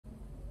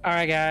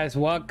Alright guys,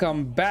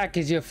 welcome back.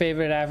 It's your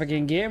favorite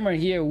African gamer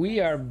here. We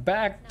are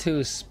back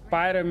to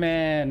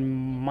Spider-Man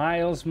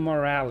Miles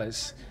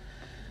Morales.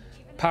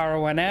 Power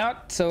went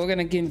out, so we're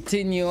gonna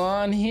continue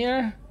on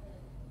here.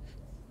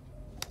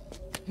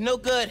 No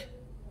good.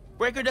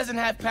 Breaker doesn't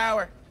have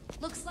power.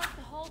 Looks like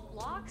the whole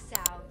block's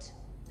out.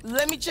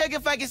 Let me check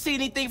if I can see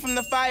anything from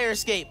the fire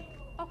escape.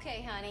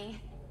 Okay,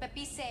 honey, but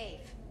be safe.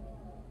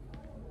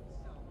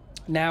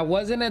 Now,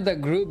 wasn't it the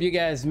group you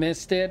guys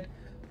missed it?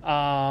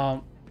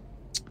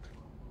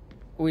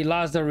 We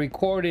lost the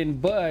recording,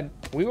 but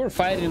we were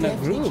fighting a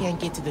group. You can't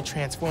get to the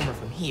transformer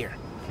from here,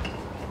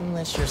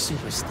 unless you're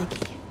super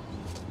sticky.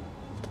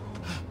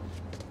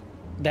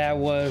 That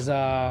was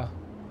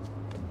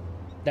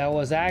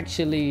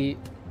actually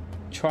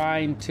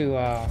trying to.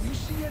 You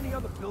see any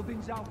other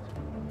buildings out?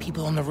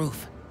 People on the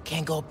roof.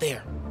 Can't go up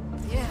there.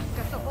 Yeah,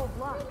 got the whole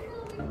block.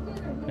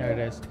 There it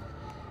is.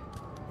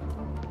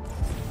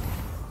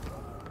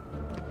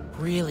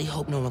 Really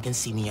hope no one can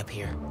see me up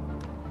here.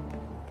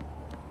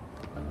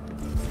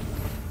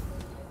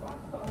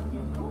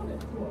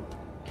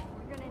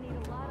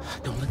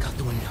 Don't look out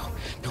the window.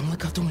 Don't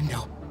look out the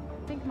window.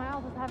 Think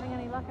Miles is having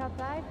any luck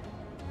outside?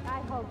 I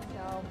hope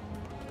so.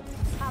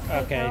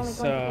 Okay, only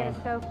so. going to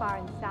get us so far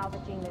in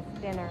salvaging this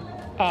dinner.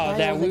 Oh,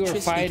 that we were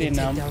fighting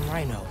them. Down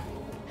Rhino.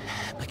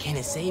 But can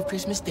it save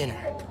Christmas dinner?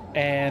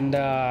 And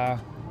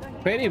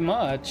pretty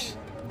much,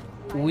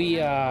 we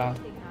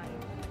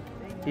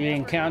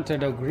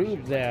encountered a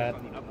group that.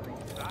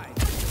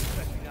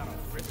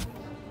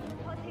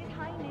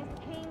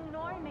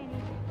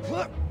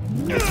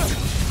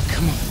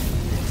 Come on.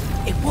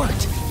 It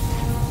worked!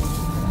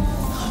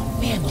 Oh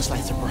man, those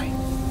lights are bright.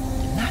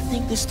 Did not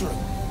think this through.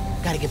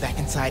 Gotta get back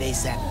inside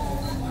ASAP.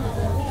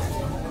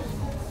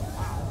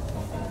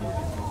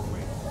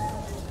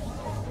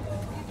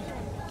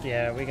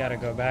 Yeah, we gotta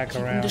go back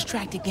Keep around. him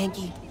distracted,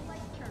 Genki.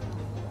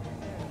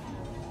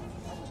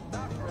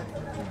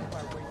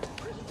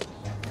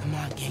 Come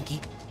on, Genki.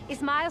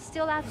 Is Miles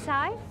still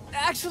outside?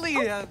 Actually,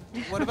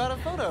 what about a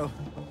photo?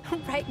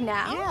 Right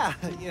now? Yeah,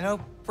 you know,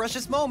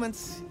 precious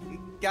moments. You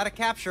gotta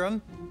capture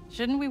them.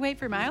 Shouldn't we wait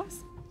for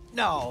Miles?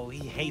 No,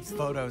 he hates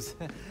photos.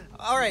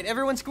 All right,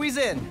 everyone squeeze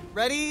in.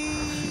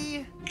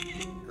 Ready?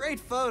 Great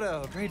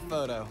photo, great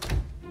photo.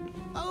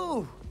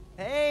 Oh,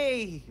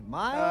 hey,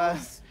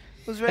 Miles.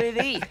 Who's ready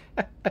to eat?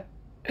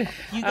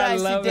 You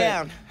guys sit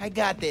down. I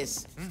got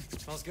this.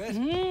 Smells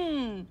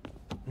good.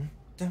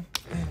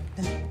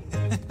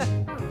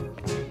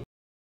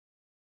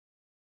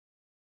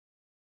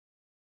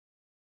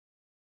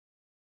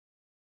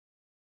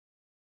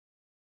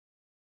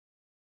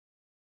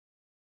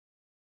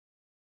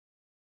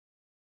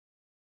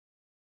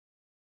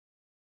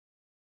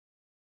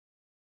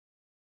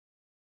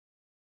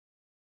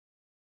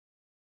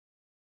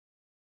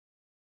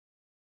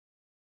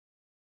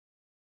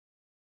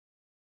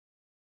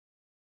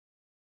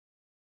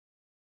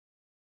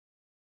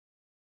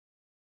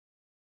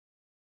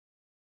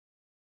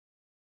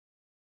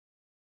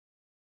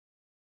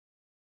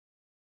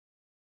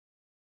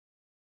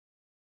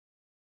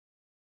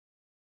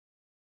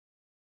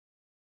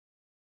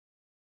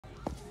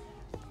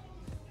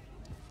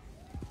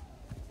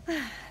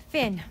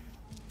 Finn,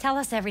 tell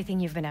us everything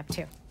you've been up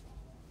to.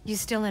 You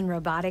still in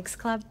robotics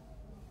club?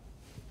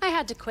 I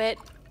had to quit,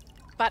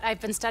 but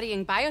I've been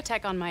studying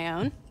biotech on my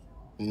own.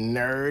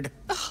 Nerd.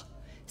 Ugh,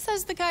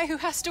 says the guy who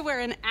has to wear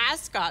an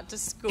ascot to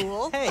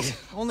school. Hey,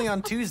 only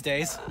on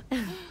Tuesdays.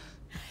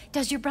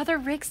 Does your brother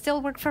Rick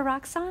still work for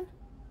Roxxon?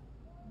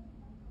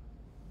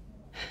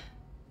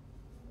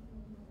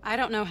 I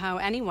don't know how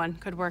anyone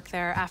could work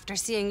there after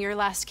seeing your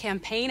last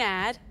campaign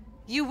ad.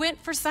 You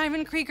went for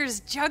Simon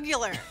Krieger's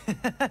jugular.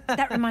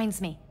 That reminds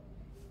me.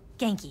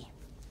 Genki,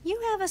 you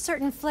have a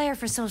certain flair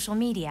for social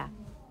media.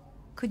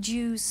 Could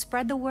you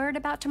spread the word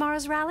about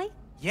tomorrow's rally?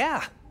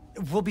 Yeah,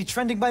 we'll be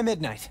trending by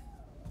midnight.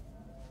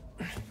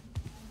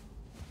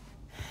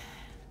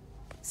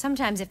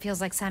 Sometimes it feels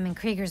like Simon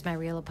Krieger's my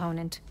real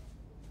opponent.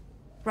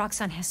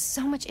 Roxxon has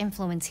so much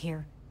influence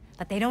here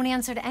that they don't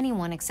answer to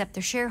anyone except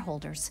their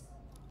shareholders.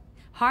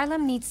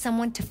 Harlem needs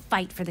someone to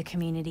fight for the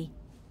community.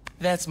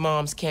 That's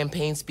Mom's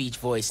campaign speech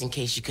voice, in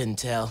case you couldn't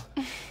tell.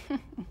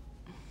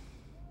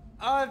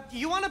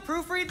 You want to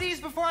proofread these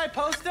before I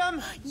post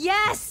them?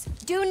 Yes!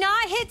 Do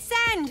not hit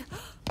send!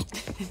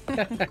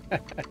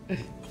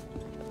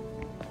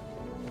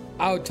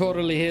 I would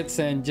totally hit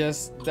send.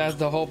 That's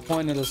the whole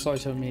point of the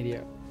social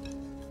media.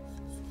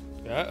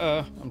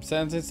 I'm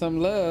sensing some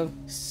love.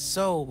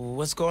 So,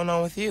 what's going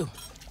on with you?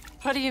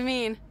 What do you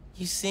mean?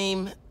 You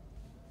seem,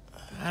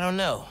 I don't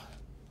know,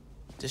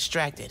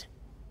 distracted.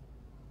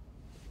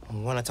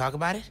 Want to talk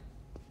about it?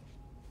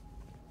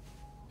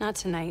 Not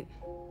tonight.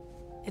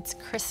 It's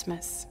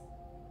Christmas.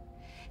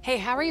 Hey,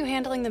 how are you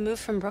handling the move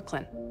from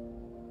Brooklyn?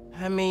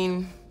 I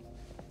mean,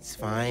 it's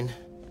fine.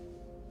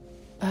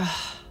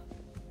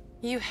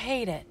 You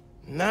hate it.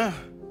 Nah.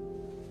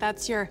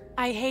 That's your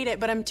I hate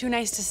it, but I'm too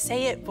nice to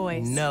say it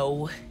voice.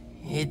 No,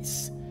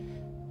 it's...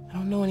 I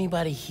don't know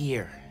anybody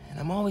here, and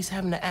I'm always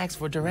having to ask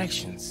for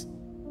directions.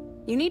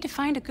 You need to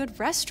find a good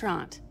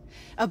restaurant.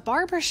 A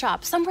barber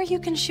shop, somewhere you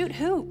can shoot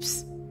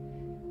hoops.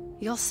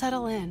 You'll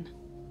settle in.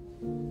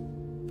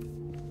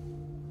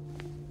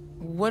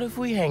 What if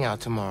we hang out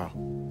tomorrow?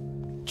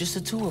 Just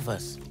the two of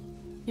us.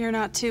 You're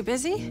not too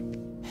busy?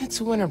 It's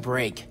winter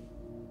break.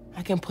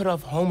 I can put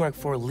off homework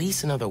for at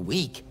least another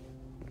week.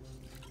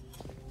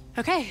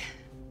 Okay,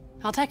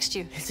 I'll text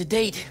you. It's a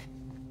date.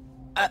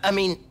 I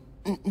mean,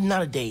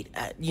 not a date.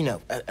 You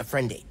know, a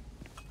friend date.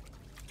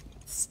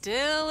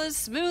 Still as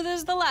smooth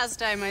as the last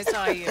time I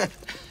saw you.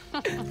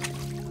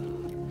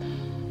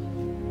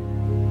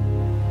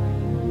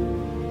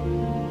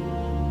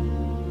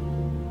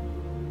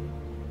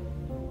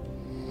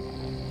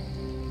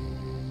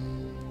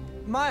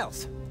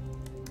 Miles,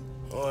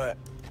 What?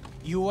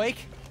 you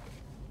awake?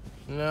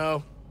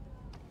 No.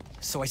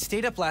 So I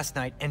stayed up last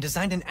night and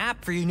designed an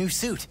app for your new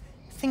suit.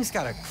 Thing's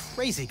got a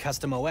crazy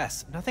custom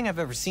OS, nothing I've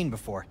ever seen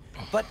before.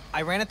 But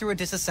I ran it through a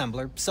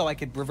disassembler so I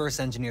could reverse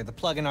engineer the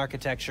plugin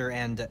architecture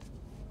and...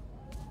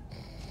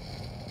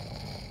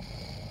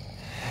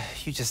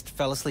 You just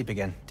fell asleep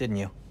again, didn't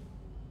you?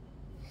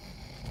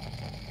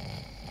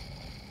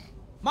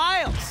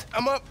 Miles!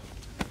 I'm up.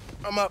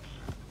 I'm up.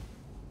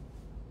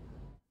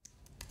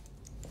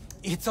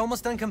 It's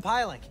almost done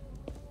compiling.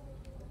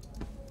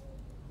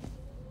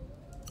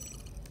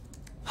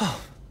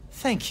 Oh,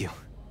 thank you.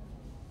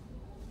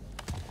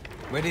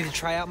 Ready to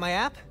try out my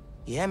app?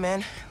 Yeah,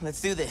 man.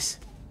 Let's do this.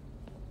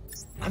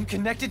 I'm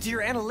connected to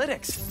your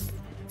analytics.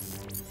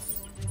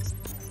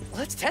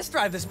 Let's test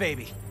drive this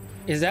baby.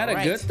 Is that a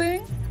Alright. good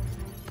thing?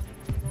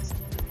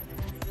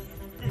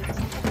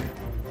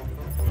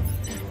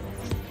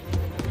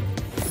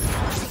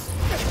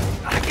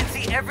 I can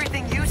see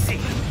everything you see.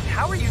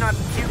 How are you not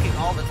puking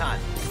all the time?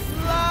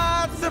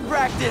 Lots of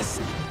practice.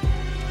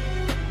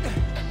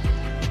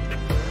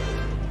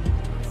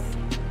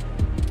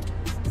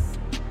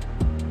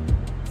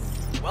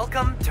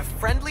 Welcome to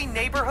Friendly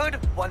Neighborhood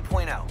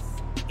 1.0.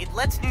 It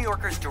lets New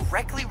Yorkers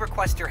directly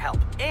request your help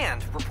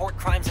and report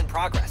crimes in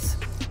progress.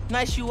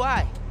 Nice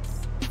UI.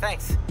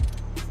 Thanks.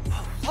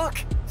 Oh, look,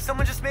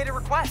 someone just made a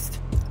request.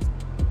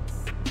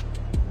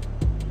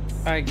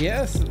 I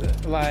guess,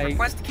 like...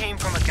 Request came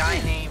from a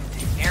guy named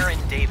Aaron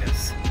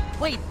Davis.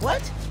 Wait,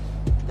 what?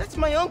 That's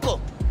my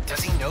uncle.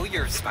 Does he know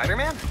you're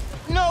Spider-Man?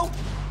 No.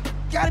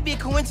 Gotta be a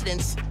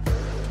coincidence.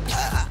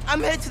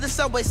 I'm headed to the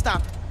subway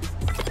stop.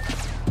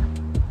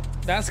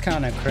 That's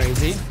kind of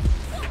crazy.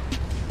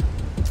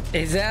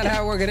 Is that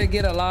how we're gonna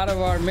get a lot of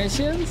our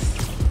missions?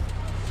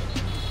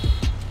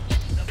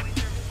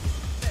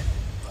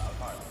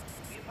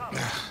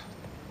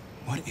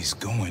 What is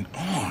going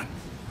on?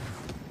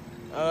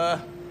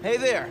 Hey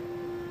there.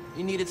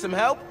 You needed some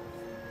help?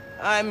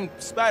 I'm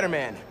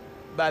Spider-Man,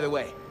 by the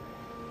way.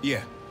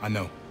 Yeah, I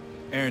know.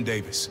 Aaron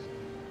Davis.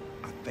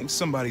 I think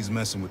somebody's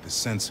messing with the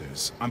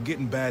sensors. I'm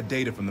getting bad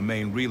data from the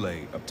main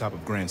relay up top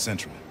of Grand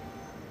Central.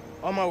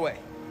 On my way.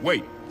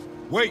 Wait!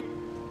 Wait!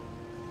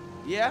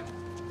 Yeah?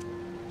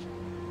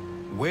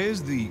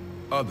 Where's the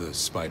other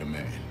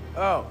Spider-Man?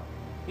 Oh,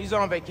 he's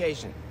on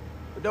vacation.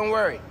 But don't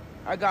worry,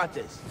 I got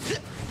this.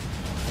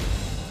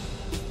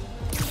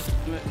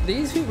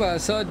 These people are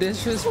so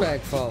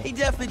disrespectful. He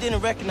definitely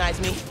didn't recognize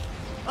me.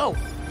 Oh,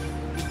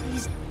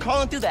 he's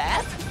calling through the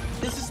app?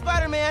 This is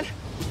Spider-Man.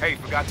 Hey,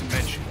 forgot to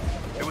mention.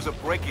 There was a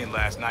break-in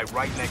last night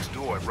right next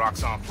door at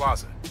Roxxon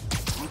Plaza.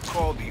 Group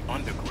called the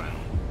Underground.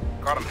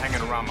 Caught him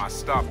hanging around my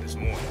stop this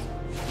morning.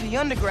 The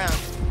Underground.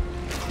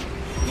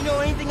 You know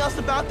anything else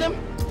about them?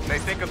 They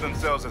think of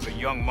themselves as a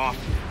young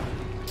mafia.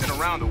 Been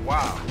around a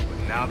while,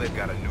 but now they've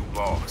got a new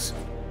boss.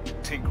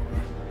 Tinkerer.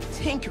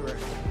 Tinkerer.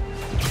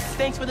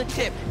 Thanks for the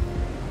tip.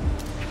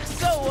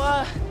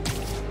 So,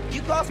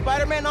 you call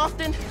Spider-Man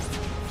often?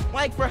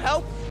 Like, for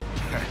help?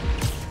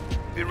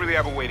 Didn't really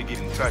have a way to get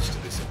in touch to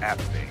this app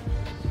thing.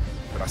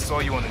 But I saw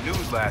you on the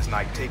news last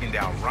night taking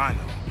down Rhino.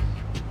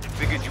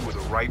 Figured you were the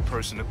right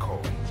person to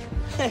call.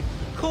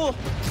 Cool.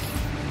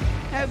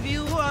 Have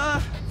you,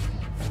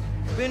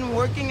 been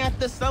working at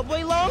the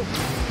subway long?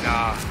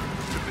 Nah,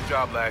 took the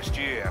job last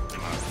year after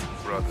my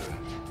brother.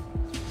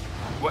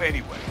 Well,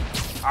 anyway,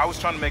 I was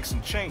trying to make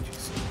some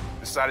changes.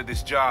 Decided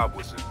this job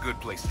was a good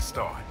place to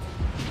start.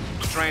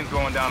 The trains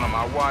going down on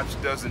my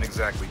watch doesn't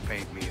exactly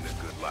paint me in a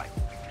good light.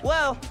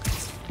 Well,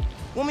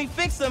 when we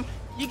fix them,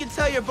 you can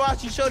tell your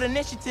boss you showed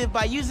initiative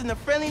by using the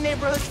Friendly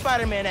Neighborhood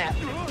Spider-Man app.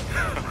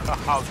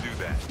 I'll do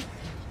that.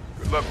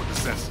 Good luck with the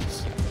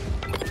sensors.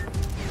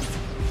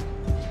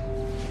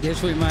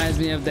 This reminds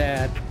me of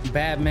that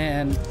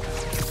Batman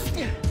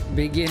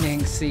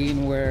beginning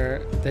scene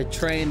where the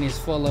train is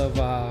full of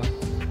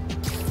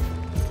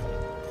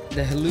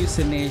the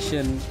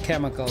hallucination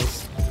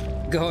chemicals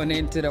going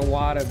into the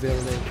water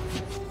building.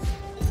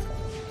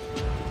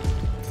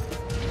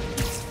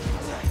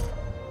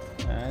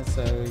 Alright,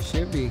 so we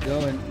should be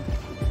going.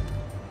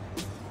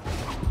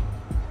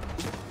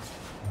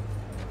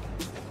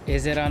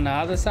 Is it on the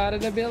other side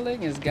of the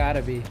building? It's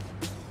gotta be.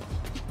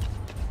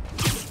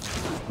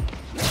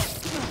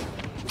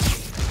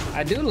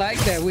 I do like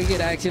that we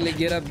could actually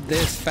get up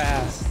this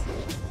fast.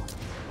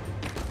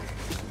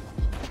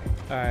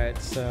 Alright,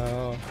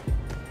 so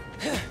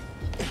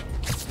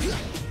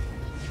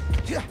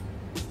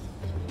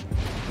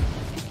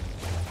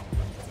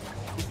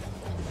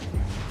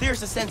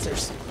here's the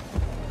sensors.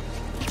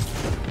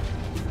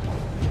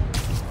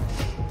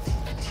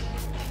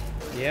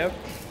 Yep.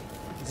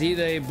 It's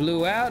either it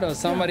blew out or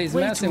somebody's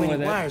messing Way too with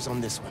many it. wires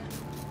on this one.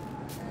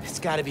 It's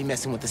gotta be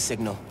messing with the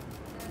signal.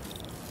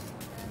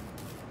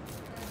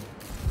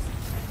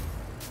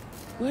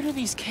 Where do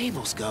these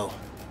cables go?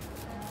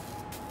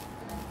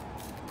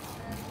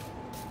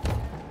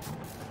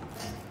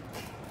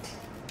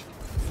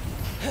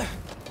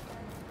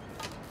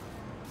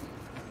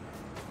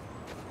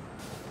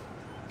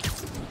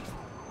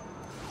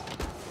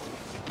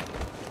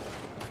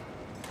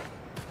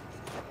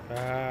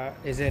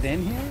 Is it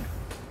in here?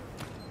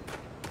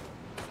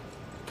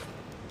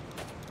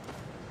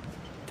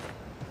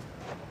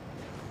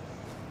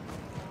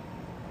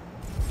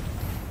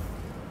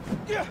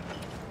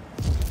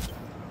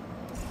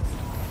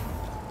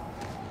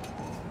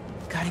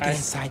 Gotta get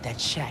inside that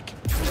shack.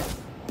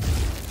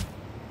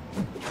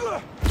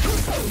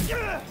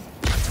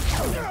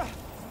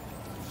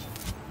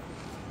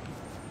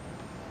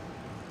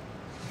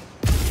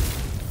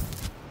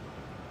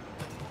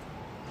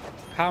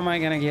 How am I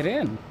gonna get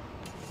in?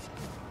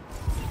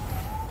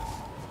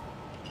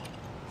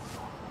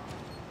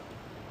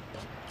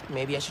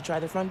 Maybe I should try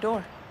the front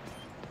door.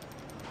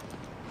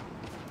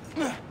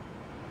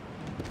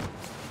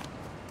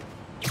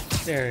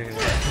 There it is.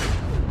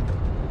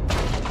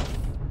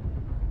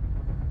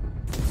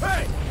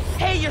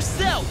 Hey,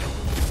 yourself!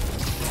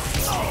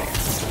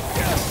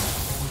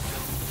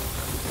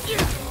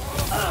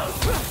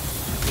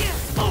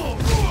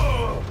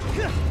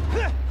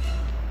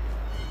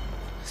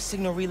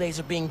 Signal relays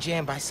are being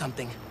jammed by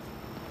something.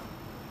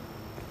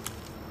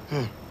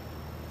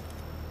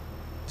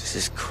 This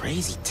is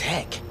crazy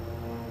tech.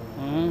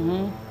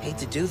 Hate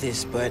to do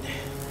this, but...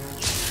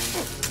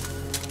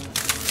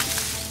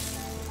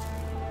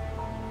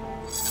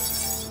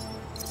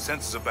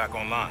 Sensors are back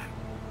online.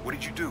 What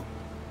did you do?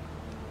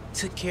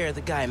 Took care of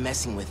the guy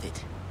messing with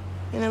it.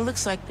 And it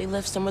looks like they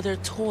left some of their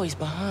toys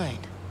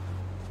behind.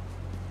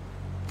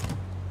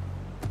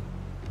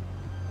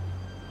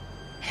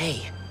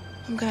 Hey,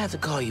 I'm gonna have to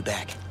call you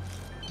back.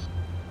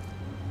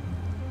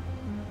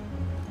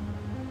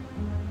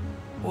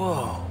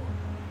 Whoa.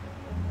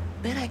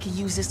 Bet I could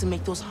use this to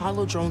make those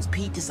hollow drones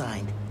Pete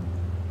designed.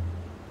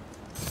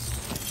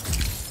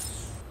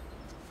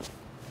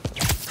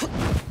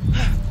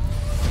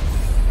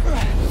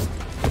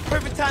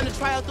 Perfect time to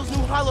try out those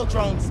new hollow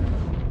drones.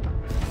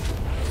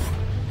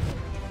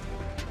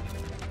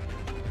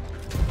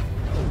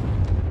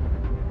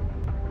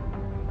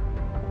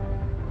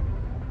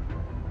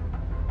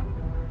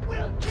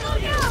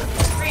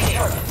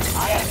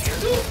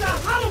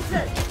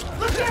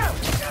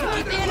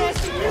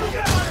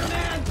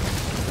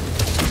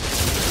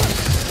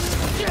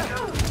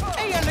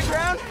 Hey,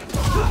 Underground!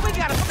 We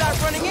gotta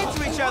stop running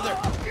into each other!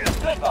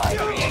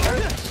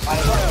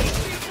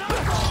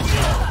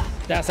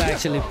 That's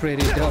actually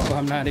pretty dope,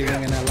 I'm not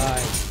even gonna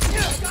lie.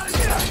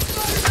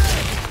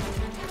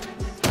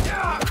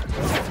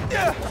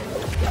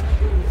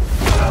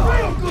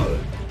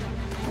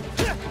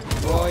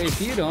 Boy,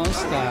 if you don't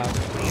stop.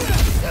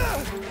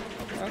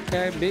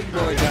 Okay, big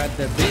boy got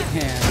the big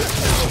hand.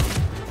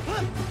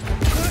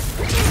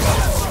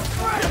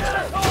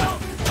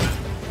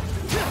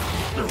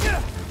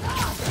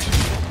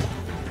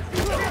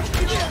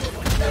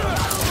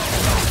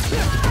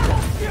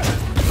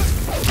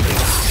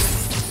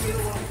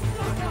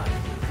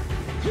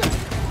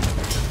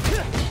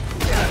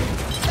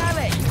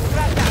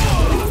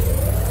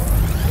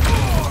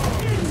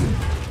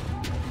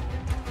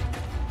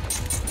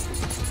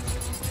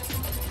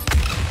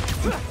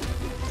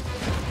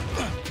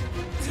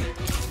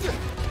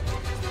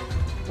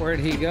 Where'd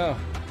he go?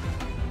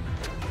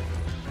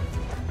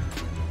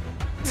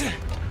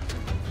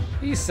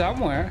 He's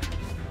somewhere.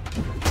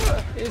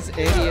 This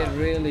idiot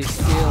really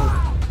skilled.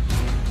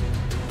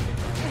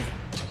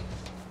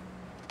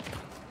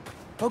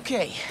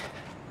 Okay.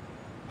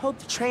 Hope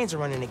the trains are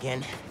running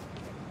again.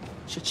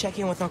 Should check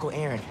in with Uncle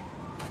Aaron.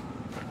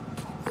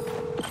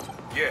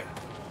 Yeah,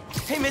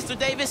 Hey, Mr.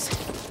 Davis.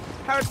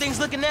 How are things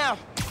looking now?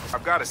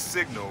 I've got a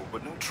signal,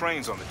 but no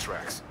trains on the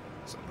tracks.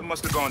 Something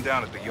must have gone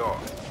down at the yard.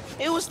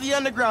 It was the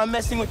Underground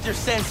messing with your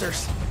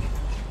sensors.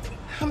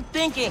 I'm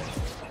thinking,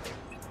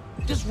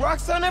 does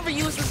Roxxon ever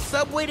use the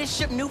subway to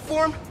ship new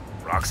form?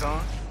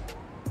 Roxxon?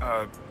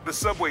 The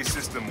subway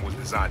system was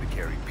designed to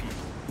carry people,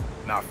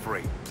 not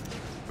freight.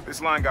 But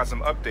this line got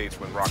some updates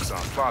when Roxxon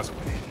Plaza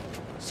went in.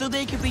 So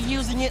they could be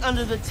using it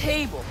under the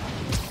table.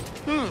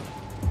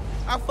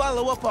 I'll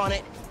follow up on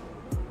it.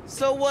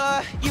 So,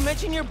 you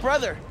mentioned your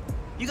brother.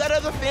 You got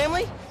other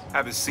family?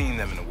 Haven't seen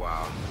them in a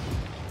while.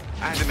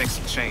 I had to make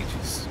some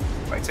changes,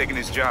 like taking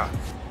his job.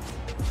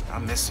 I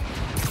miss him,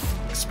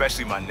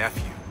 especially my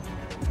nephew.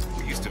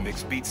 We used to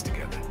mix beats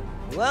together.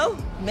 Well,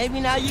 maybe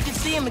now you can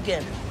see him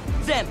again.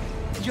 Zen,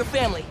 your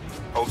family.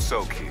 Hope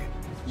so, kid.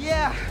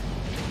 Yeah.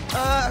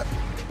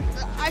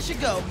 I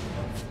should go.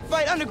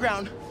 Fight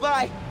Underground.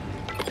 Bye.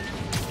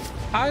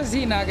 How is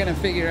he not gonna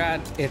figure out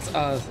it's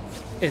us,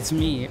 it's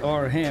me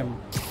or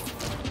him?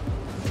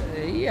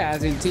 He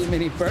asking too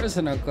many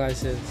personal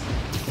questions.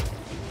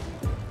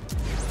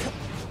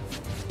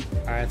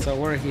 Alright, so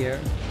we're here.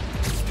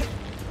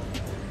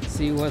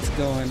 See what's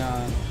going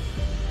on.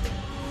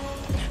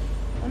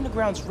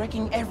 Underground's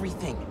wrecking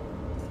everything.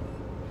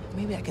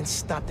 Maybe I can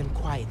stop them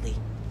quietly.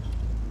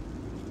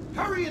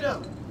 Hurry it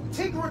up!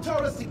 Tinkerer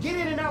told us to get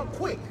in and out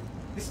quick.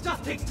 This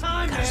stuff takes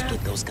time, Gotta man.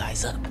 split those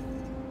guys up.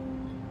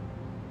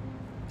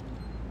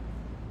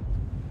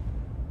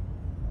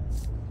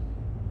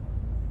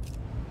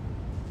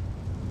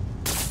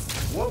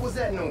 What was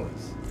that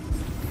noise?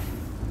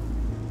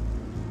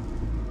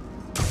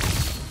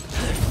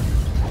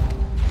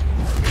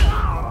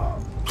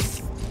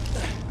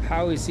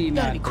 How is he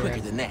Gotta not be quicker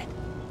dead? than that.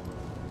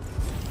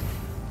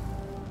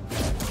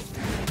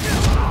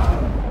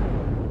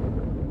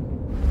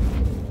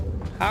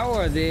 How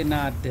are they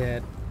not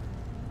dead?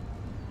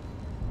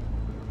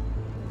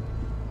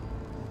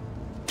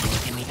 Don't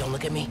look at me, don't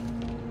look at me.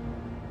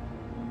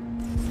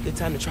 Good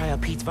time to try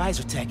out Pete's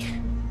visor tech.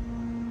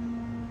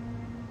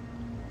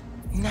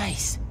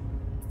 Nice.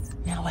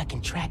 Now I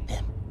can track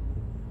them.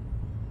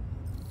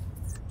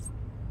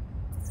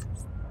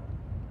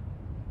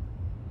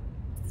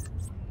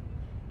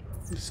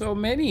 So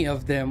many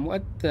of them.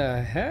 What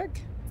the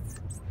heck?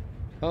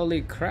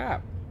 Holy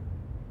crap.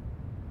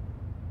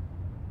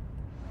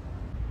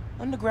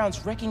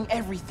 Underground's wrecking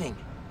everything.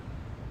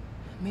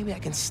 Maybe I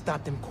can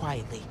stop them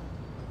quietly.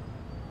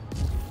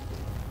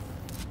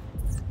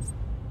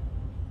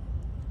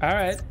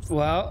 Alright,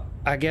 well,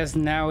 I guess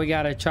now we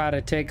gotta try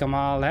to take them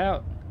all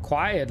out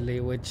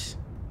quietly, which,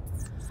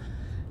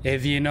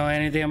 if you know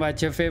anything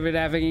about your favorite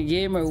African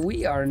gamer,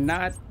 we are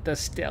not the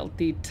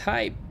stealthy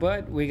type,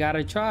 but we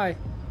gotta try.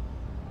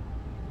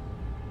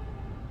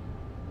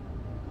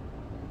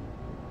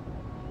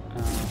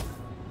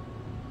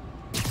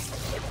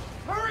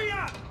 Hurry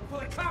up before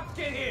the cops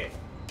get here!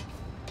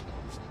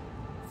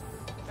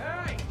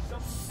 Hey,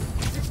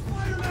 it's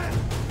Spider-Man!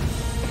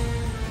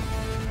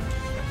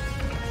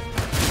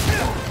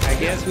 I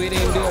guess we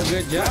didn't do a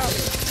good job.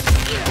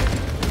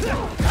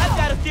 I've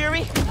got a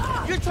theory.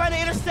 You're trying to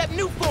intercept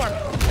new form.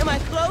 Am I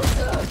close?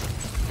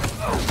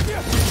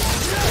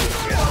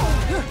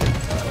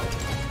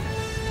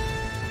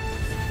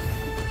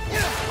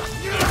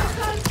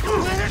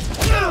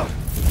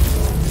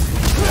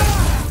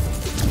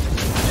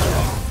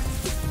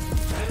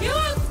 You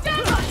won't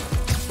stop us!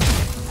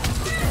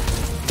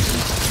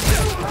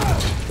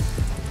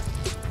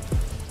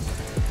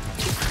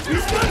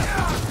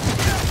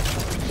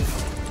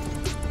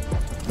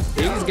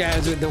 These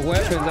guys with the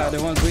weapons are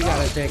the ones we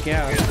gotta take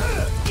out.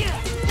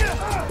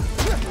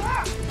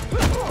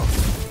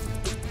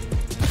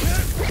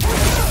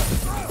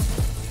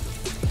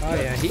 Oh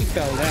yeah, he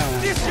fell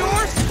down. This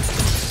yours?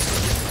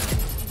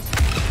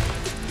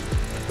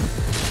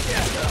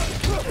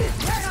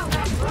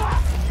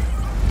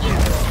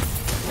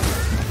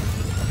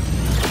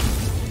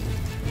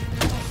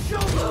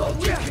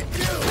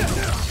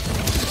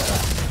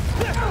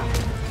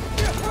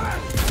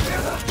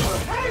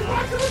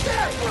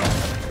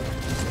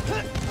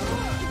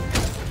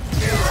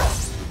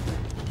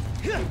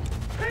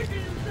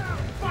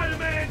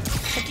 Spider-Man!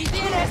 Aquí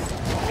tienes.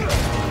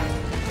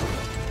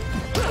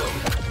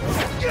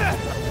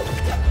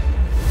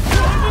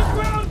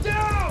 Ground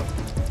down!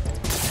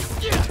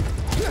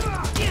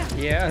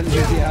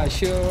 Yeah,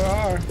 sure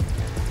are.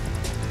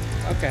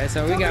 Okay,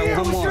 so we got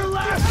one more.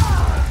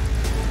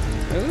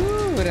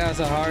 Ooh, that was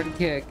a hard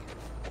kick.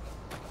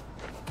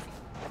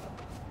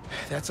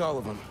 That's all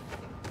of them.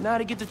 Now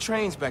to get the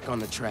trains back on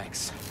the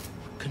tracks.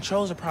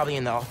 Controls are probably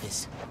in the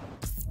office.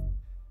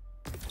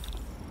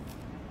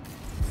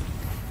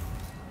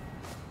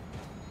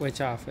 Which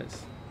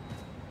office?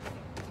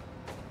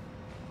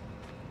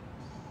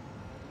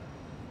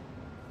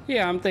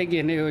 Yeah, I'm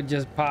thinking it would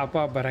just pop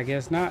up, but I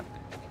guess not.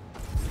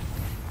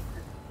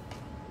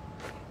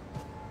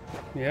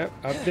 Yep,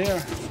 up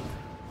there.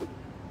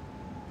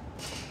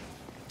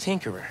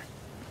 Tinkerer.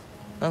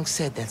 Unc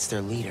said that's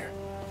their leader.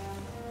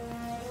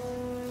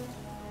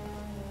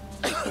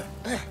 Oh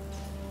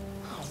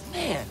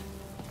man,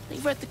 they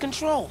read the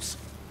controls.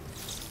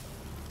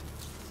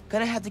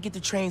 Gonna have to get the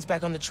trains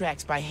back on the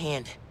tracks by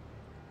hand.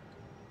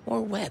 Or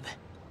web.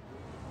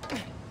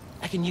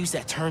 I can use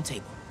that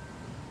turntable.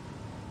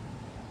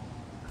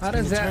 How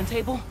does that?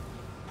 Turntable?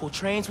 Pull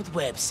trains with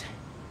webs.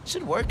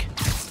 Should work.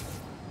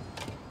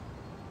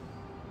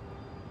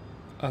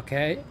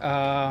 Okay,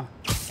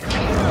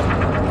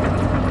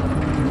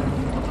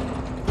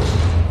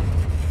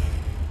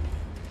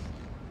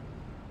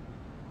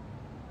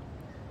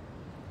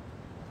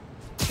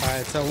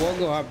 Alright, so we'll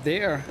go up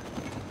there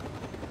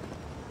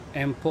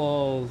and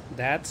pull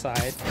that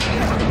side.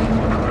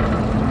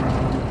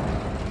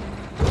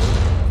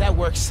 That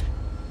works.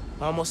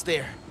 Almost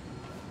there.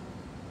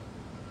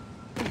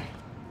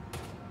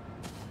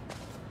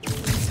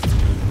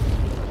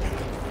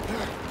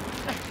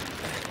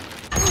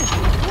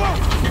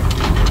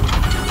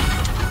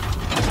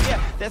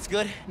 Yeah, that's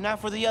good. Now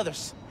for the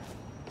others.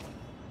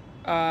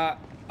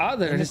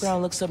 Others?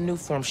 Underground looks up new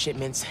form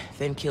shipments,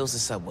 then kills the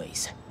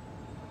subways.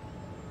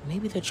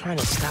 Maybe they're trying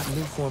to stop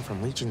Newform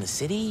from reaching the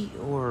city,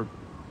 or...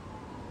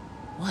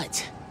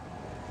 what?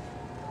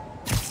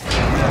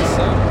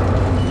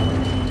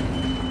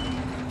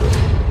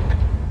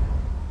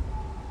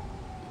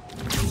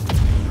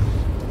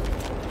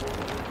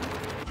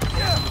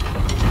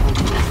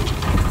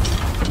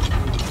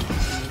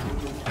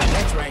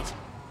 That's right.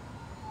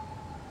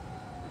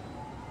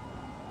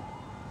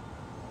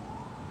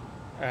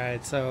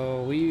 Alright,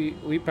 so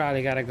we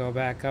probably gotta go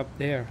back up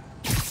there.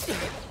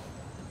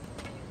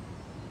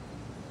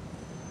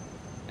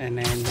 And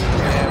then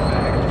head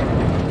back.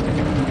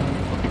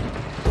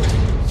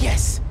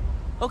 Yes!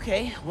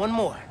 Okay, one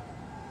more.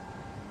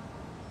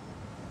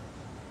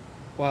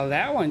 Well,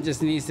 that one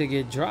just needs to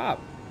get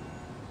dropped.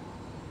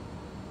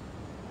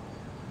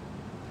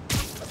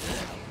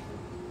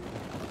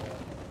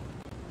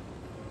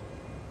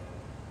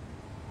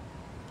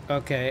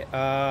 Okay,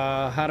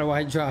 how do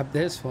I drop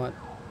this one?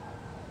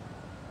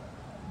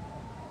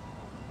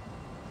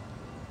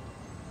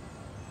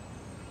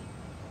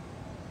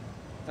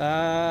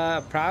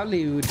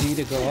 Probably would need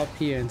to go up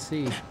here and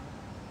see.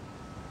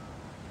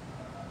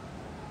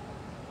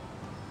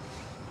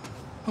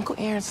 Uncle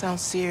Aaron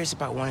sounds serious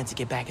about wanting to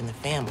get back in the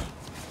family.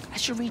 I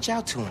should reach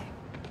out to him.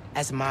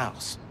 As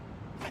Miles.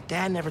 My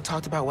dad never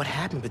talked about what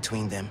happened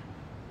between them.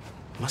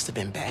 Must have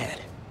been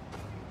bad.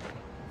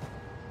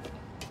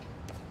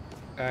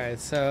 Alright,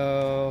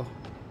 so...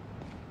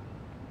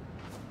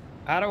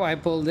 how do I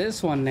pull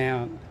this one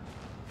down?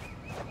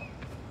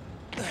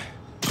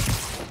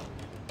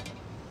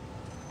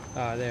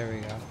 Oh, there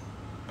we go.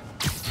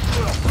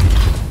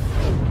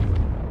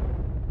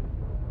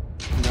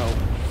 No.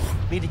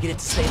 Need to get it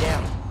to stay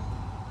down.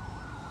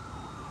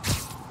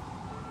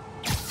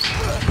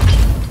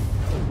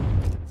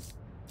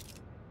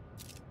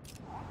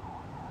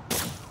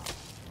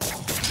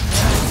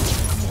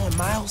 Come on,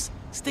 Miles.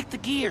 Stick the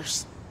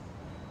gears.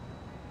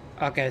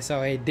 Okay,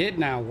 so it did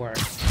not work.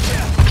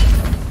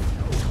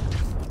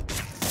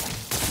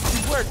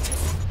 It worked.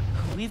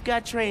 We've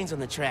got trains on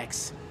the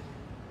tracks.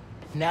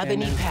 Now they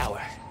need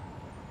power.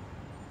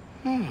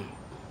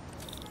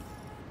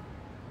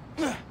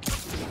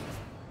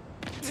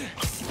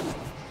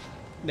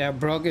 That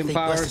broken They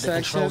power busted the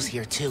section. controls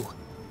here too,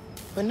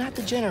 but not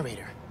the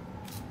generator.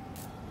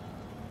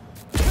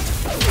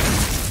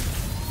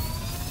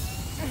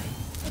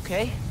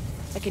 Okay,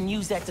 I can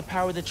use that to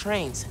power the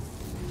trains.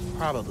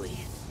 Probably.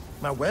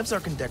 My webs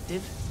are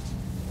conductive.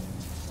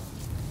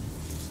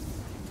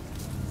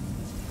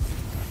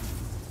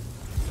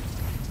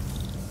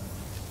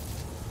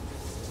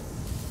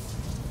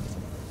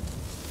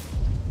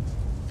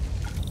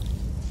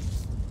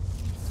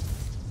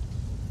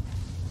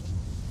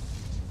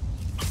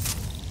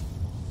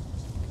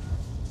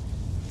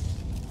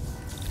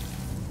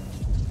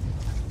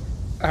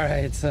 All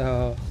right,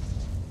 so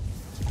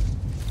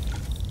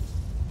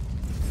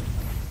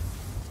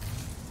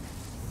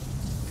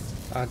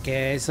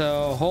okay,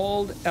 so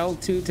hold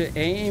L2 to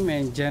aim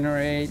and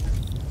generate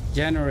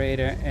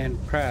generator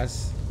and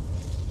press.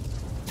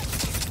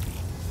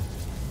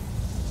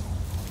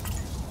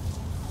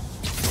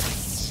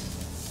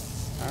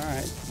 All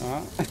right,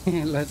 well,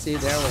 let's see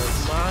if that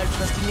works. Come on,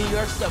 trust the New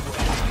York subway.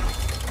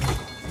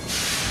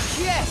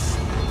 Yes!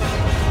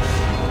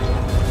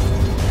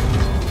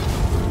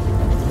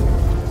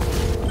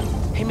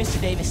 Hey,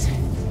 Mr. Davis,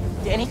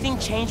 did anything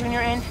change on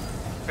your end?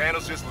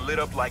 Panels just lit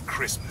up like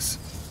Christmas.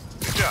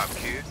 Good job,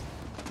 kid.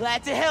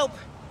 Glad to help.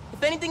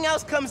 If anything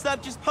else comes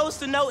up, just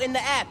post a note in the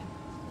app.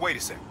 Wait a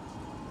second.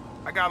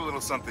 I got a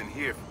little something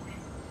here for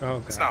you.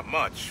 Okay. It's not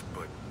much,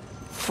 but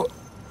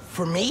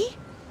For me?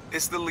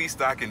 it's the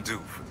least I can do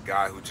for the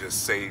guy who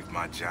just saved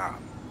my job.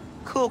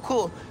 Cool,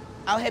 cool.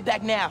 I'll head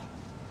back now.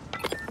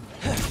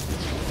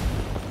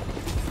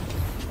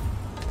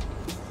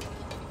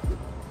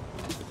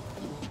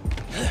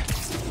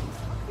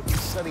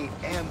 Sunny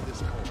and this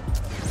cold.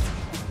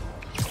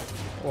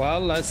 Well,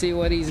 let's see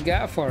what he's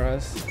got for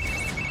us.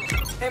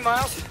 Hey,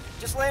 Miles.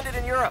 Just landed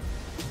in Europe.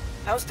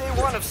 How's day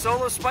one of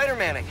solo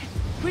Spider-Manning?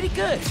 Pretty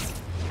good.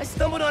 I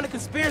stumbled on a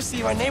conspiracy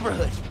in our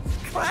neighborhood.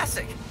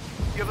 Classic.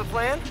 You have a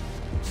plan?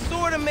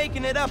 Sort of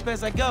making it up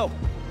as I go.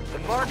 The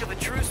mark of a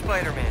true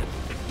Spider-Man.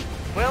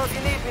 Well, if you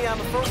need me, I'm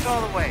a phone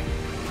call away.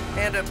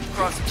 And a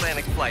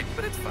cross-Atlantic flight,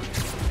 but it's fun.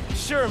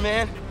 Sure,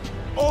 man.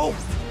 Oh,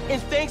 and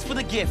thanks for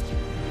the gift.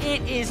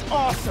 It is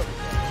awesome.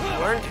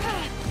 Learned?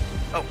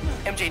 Oh,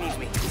 MJ needs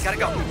me. Gotta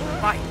go.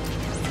 Bye.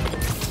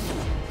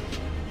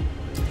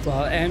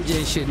 Well,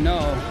 MJ should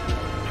know.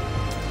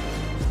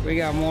 We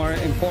got more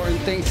important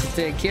things to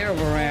take care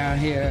of around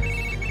here.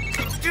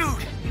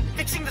 Dude,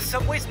 fixing the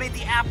subways made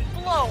the app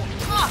blow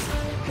up.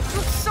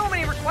 So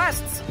many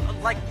requests.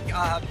 Like,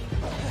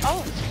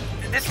 oh,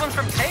 this one's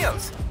from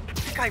Teos.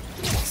 That guy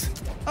rules.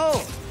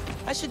 Oh,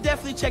 I should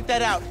definitely check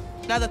that out,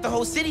 now that the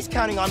whole city's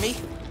counting on me.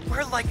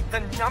 We're like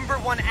the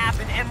 #1 app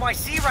in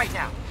NYC right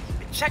now.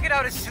 Check it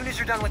out as soon as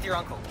you're done with your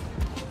uncle.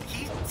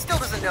 He still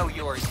doesn't know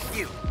you're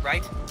you,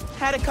 right?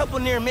 Had a couple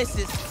near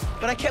misses,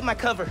 but I kept my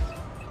cover.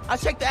 I'll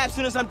check the app as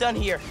soon as I'm done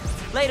here.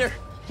 Later.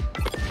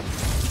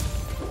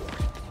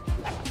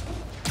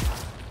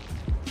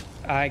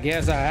 I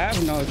guess I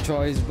have no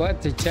choice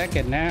but to check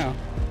it now.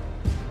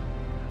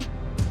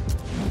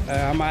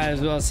 I might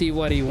as well see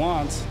what he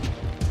wants.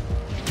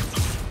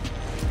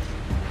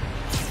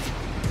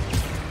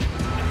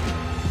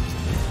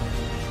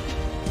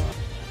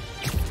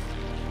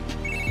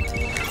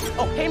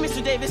 Oh, hey,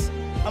 Mr. Davis.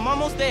 I'm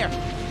almost there.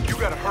 You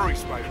gotta hurry,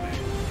 Spider-Man.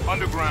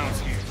 Underground's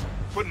here.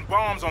 Putting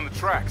bombs on the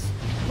tracks.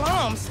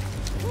 Bombs?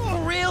 For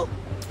real?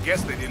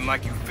 Guess they didn't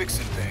like you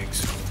fixing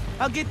things.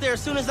 I'll get there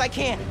as soon as I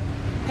can.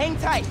 Hang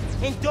tight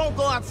and don't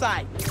go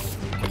outside.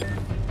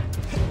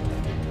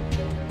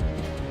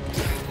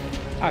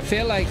 I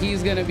feel like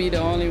he's gonna be the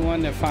only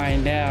one to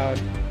find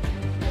out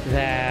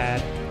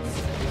that,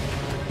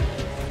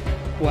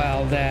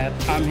 well, that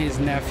I'm his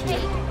nephew.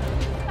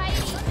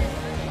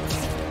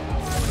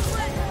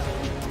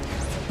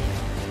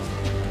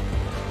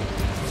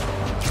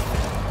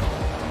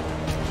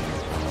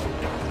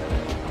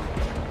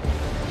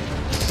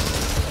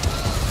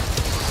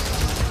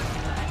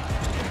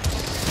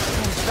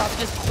 Stop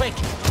this quick.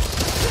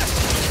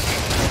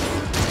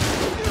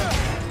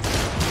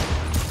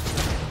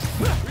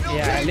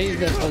 Yeah, at least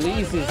the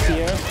police is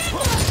here.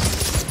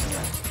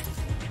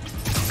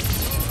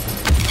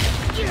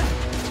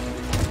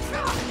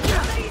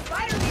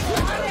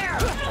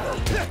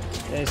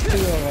 There's two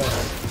of us.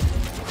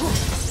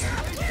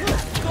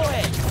 Go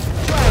ahead.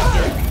 Try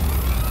again.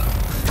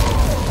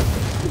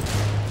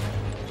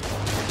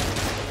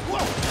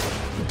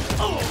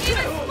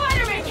 Even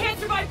Spider-Man can't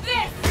survive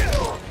this!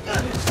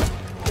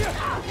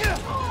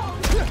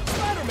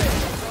 Spider-Man!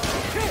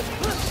 Kid,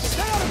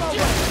 stay out of my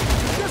way!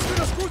 Just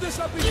gonna screw this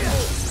up even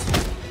more!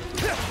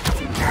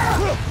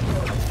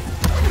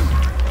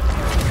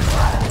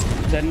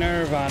 The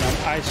nerve on him,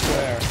 I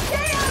swear.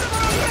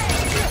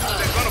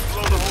 They're gonna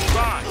blow the whole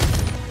line.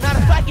 Not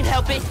if I can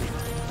help it.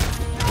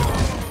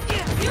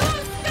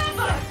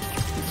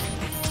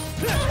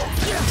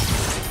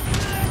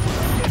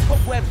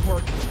 Hope webs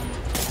work.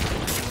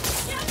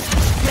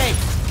 Okay,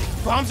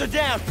 bombs are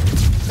down.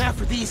 Now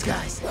for these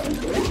guys. There's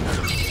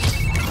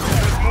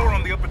more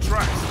on the upper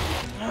tracks.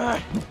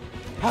 Alright,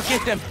 I'll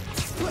get them.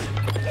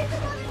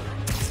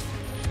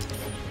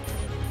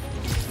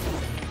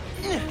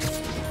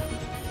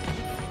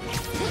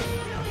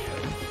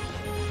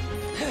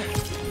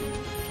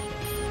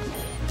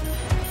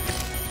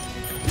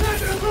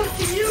 Never look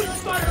to you,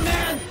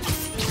 Spider-Man!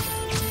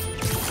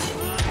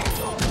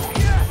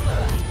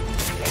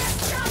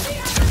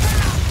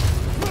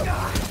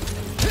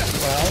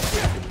 Well,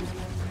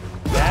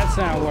 that's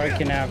not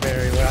working out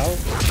very well.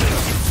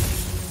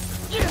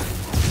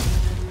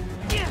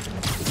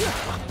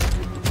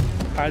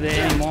 Are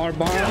there any more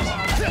bombs?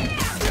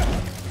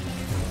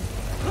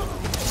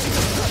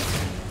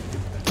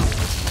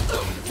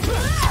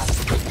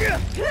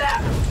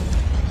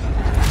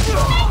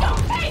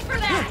 Don't pay for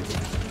that!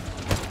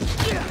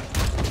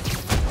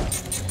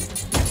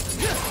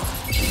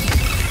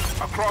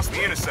 Across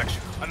the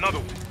intersection, another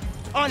one.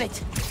 On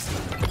it.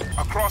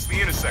 Across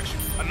the intersection,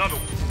 another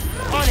one.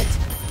 On it.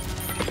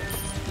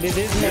 Did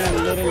this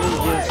man literally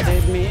just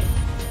hit me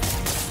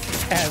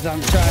as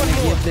I'm trying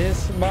to get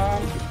this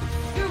bomb?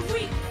 You're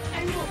weak,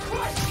 and we'll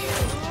crush you!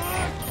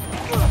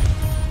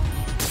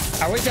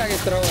 I wish I could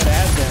throw it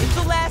at them.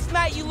 So last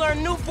night you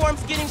learned new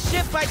forms getting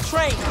shipped by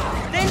train.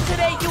 Then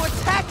today you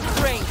attacked the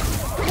train.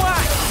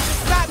 Why? To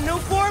stop new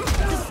form?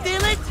 To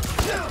steal it?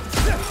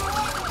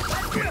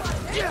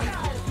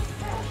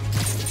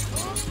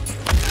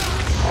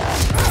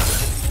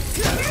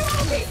 You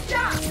won't be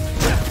stopped!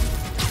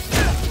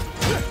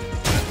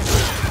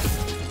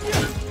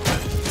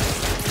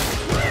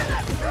 We're the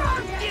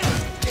strongest!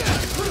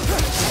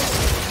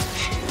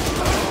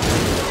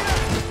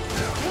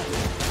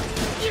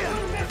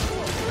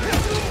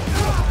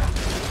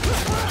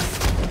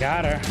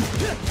 Got her.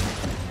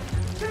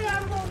 Stay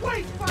out of my way,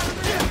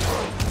 Spider-Man!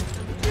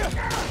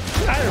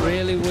 I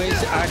really wish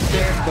I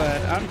could,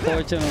 but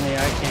unfortunately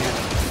I can't.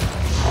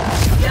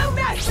 You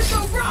messed with the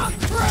wrong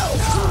crew!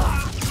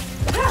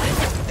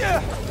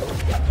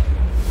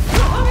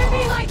 Look at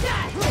me like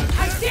that!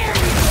 I dare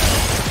you!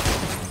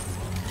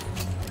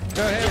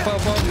 Go ahead,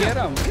 Popo, get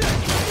him.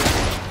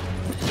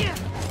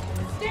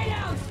 Stay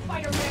down,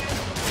 Spider-Man!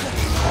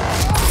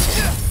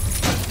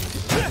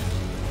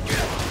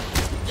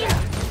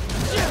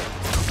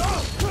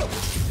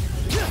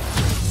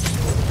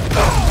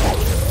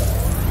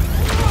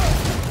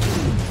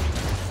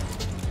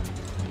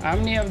 How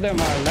many of them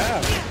are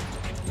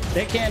left?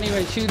 They can't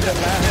even shoot the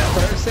last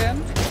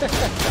person.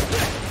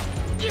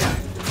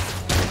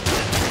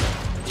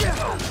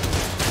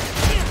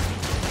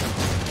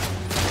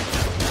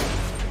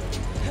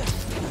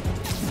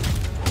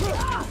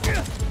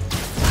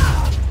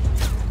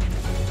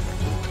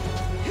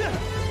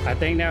 I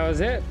think that was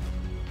it.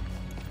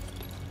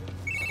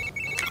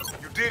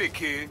 You did it,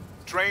 kid.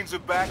 Trains are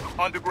back,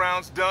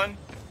 underground's done.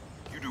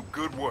 You do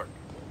good work.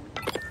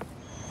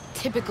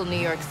 Typical New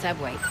York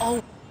subway.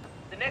 Oh.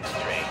 The next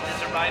train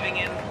is arriving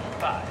in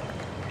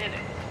 5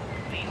 minutes.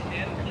 Please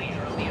stand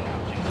clear of the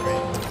approaching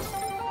train.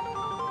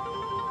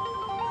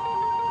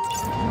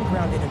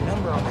 Underground did a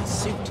number on my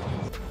suit.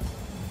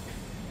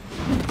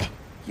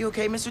 You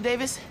okay, Mr.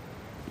 Davis?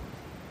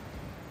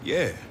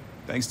 Yeah,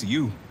 thanks to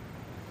you.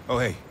 Oh,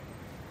 hey,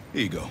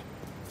 here you go.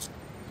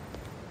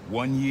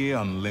 1 year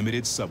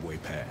unlimited subway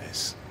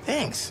pass.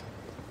 Thanks.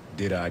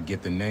 Did I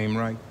get the name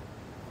right?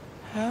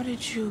 How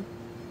did you...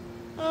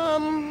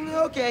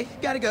 okay,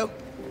 gotta go.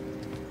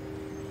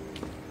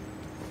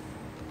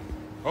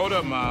 Hold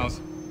up,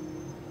 Miles.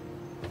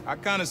 I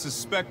kinda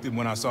suspected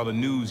when I saw the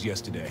news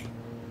yesterday.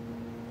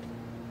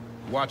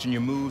 Watching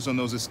your moves on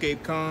those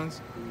escape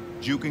cons,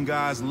 juking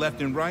guys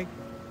left and right,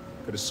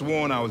 could have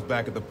sworn I was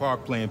back at the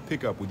park playing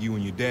pickup with you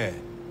and your dad.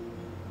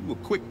 You were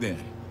quick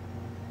then.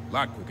 A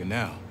lot quicker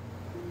now.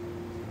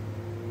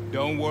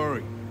 Don't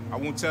worry, I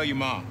won't tell your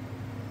mom.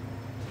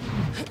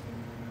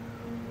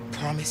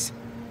 Promise?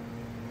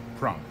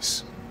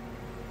 Promise.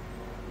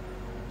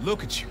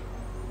 Look at you.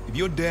 If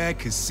your dad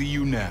could see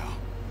you now...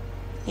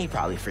 He'd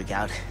probably freak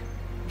out.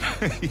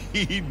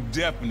 He'd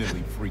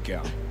definitely freak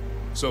out.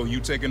 So you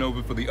taking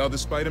over for the other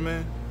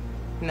Spider-Man?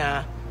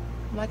 Nah.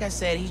 Like I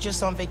said, he's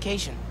just on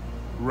vacation.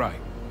 Right.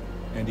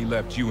 And he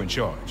left you in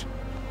charge.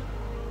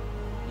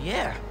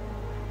 Yeah.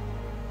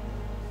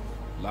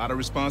 A lot of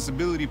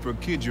responsibility for a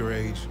kid your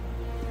age.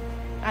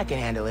 I can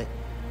handle it.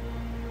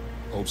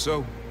 Hope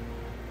so.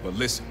 But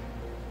listen,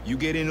 you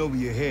get in over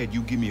your head,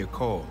 you give me a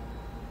call.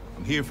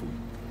 I'm here for you.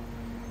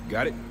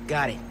 Got it?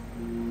 Got it.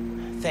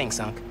 Thanks,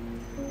 Unc.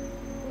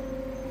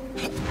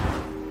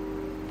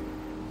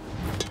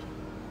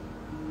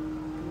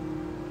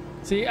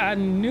 See, I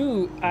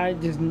knew, I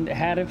just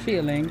had a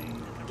feeling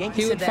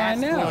he would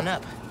find out. Growing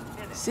up,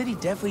 the city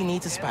definitely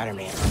needs a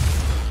Spider-Man.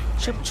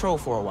 Should patrol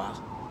for a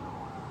while.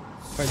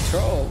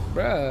 Patrol,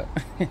 bruh.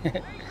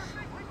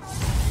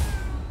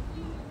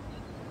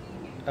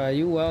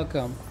 You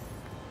welcome.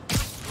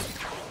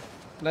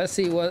 Let's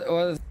see what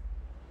was.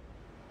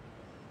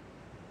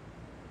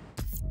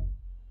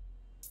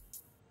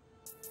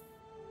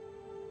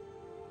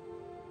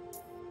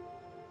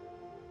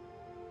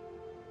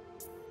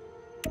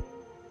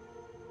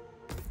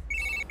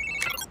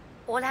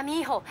 Hola,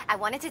 mijo. I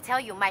wanted to tell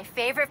you, my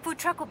favorite food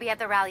truck will be at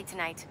the rally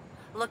tonight.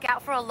 Look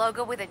out for a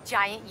logo with a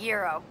giant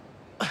gyro.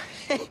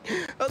 Okay.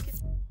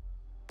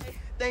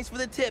 Thanks for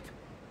the tip.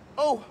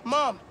 Oh,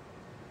 Mom.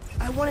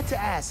 I wanted to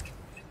ask.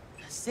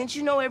 Since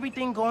you know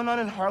everything going on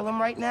in Harlem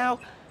right now,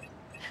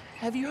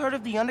 have you heard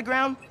of the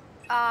Underground?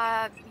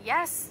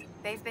 Yes.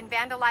 They've been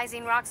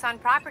vandalizing Roxxon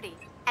property.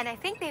 And I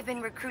think they've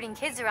been recruiting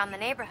kids around the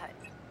neighborhood.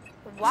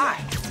 Why?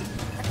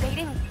 They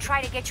didn't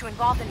try to get you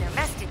involved in their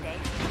mess, did they?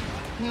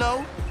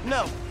 No.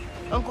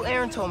 Uncle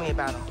Aaron told me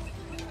about him.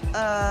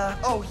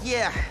 Oh,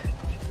 yeah.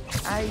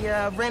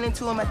 I ran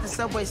into him at the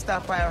subway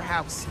stop by our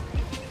house.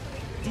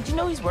 Did you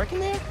know he's working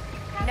there?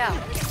 No.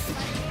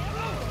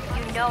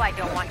 You know I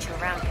don't want you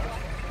around him.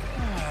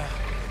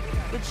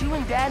 But you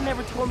and Dad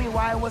never told me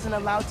why I wasn't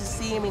allowed to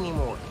see him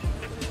anymore.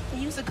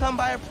 He used to come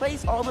by our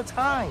place all the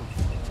time.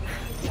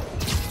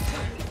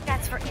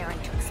 That's for Aaron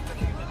to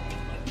explain.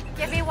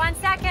 Give me 1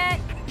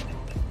 second.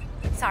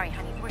 Sorry,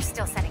 honey, we're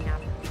still setting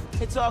up.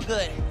 It's all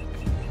good.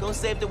 Go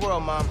save the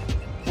world, Mom.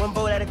 One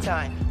boat at a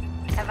time.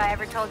 Have I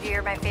ever told you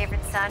you're my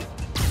favorite son?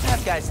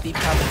 I've got steep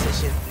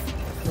competition.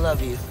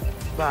 Love you.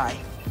 Bye.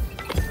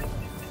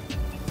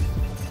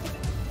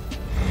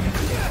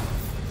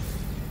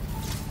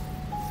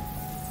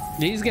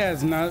 These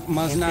guys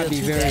must not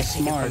be very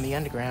smart. From the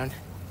underground.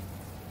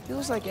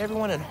 Feels like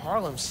everyone in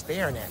Harlem's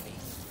staring at me.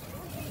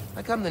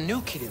 Like I'm the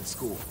new kid in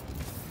school.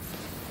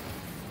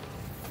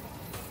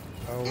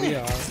 Oh, we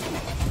are.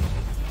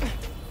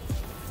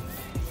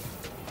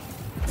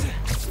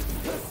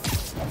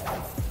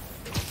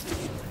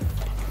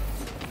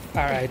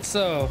 All right,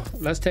 so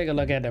let's take a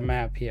look at the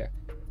map here.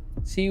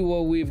 See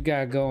what we've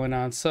got going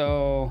on.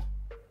 So,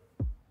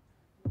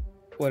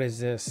 what is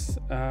this?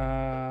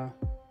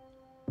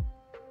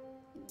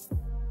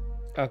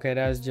 Okay,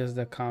 that's just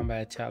the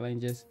combat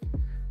challenges.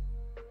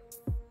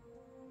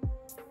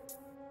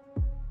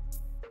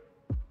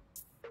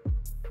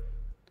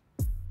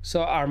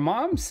 So our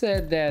mom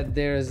said that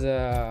there's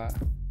a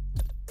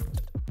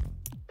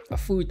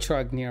food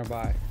truck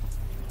nearby.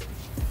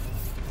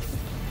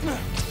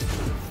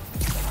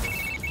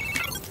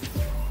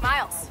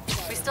 Miles,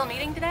 we still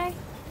meeting today?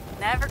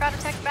 Never got a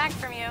text back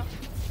from you.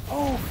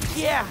 Oh,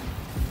 yeah.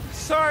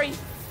 Sorry.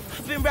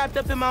 I've been wrapped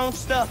up in my own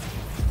stuff.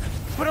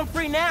 But I'm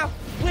free now.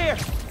 Where?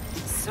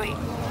 Sweet.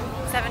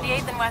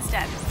 78th and West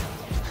End.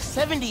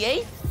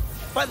 78th?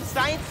 By the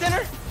Science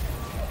Center?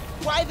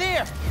 Why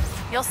there?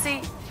 You'll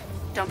see.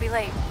 Don't be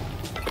late.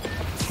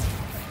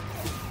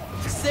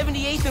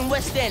 78th and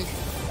West End.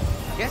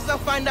 Guess I'll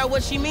find out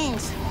what she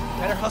means.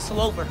 Better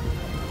hustle over.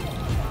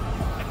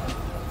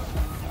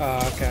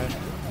 Okay.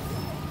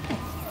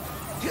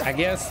 I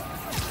guess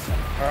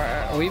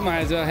we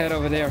might as well head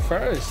over there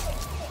first.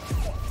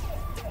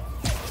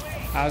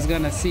 I was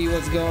gonna see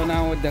what's going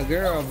on with the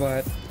girl,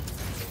 but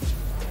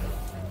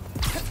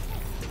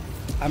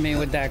I mean,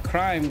 with that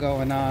crime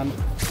going on.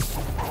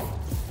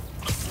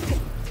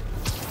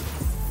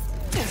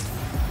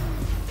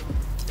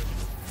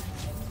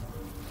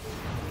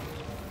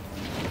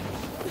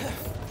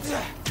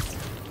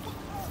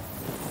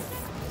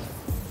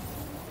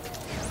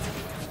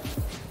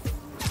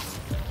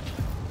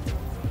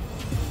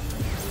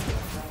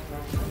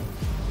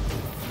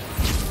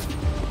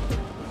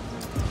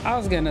 I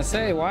was gonna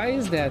say, why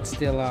is that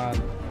still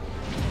on?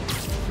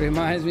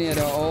 Reminds me of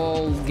the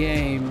old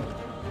game.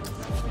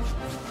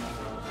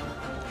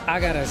 I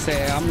gotta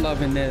say, I'm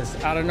loving this.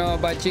 I don't know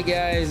about you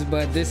guys,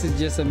 but this is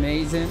just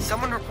amazing.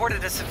 Someone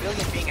reported a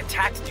civilian being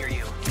attacked near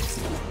you.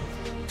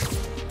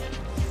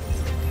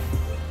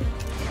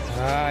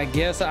 I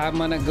guess I'm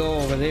gonna go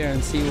over there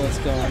and see what's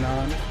going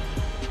on.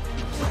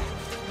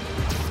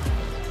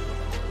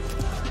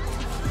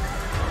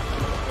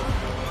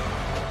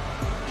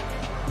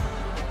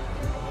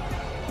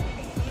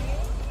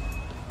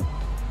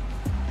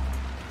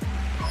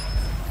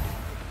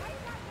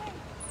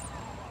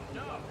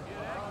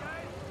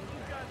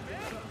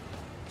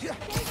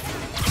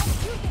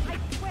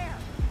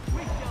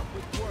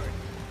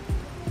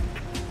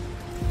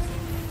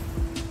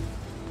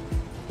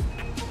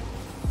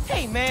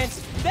 Hey, man,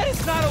 that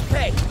is not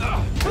okay.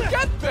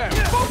 Forget them!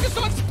 Focus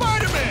on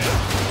Spider-Man!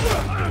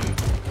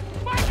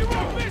 Mind your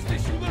own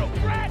business, you little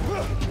brat!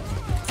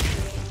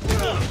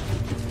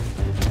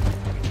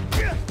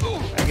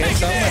 I guess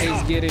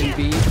somebody's getting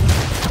beat.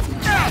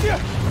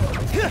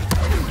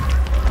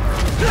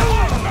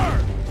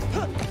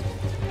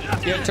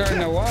 Your turn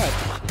to what?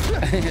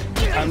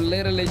 I'm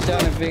literally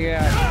trying to figure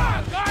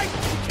out. Guys,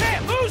 you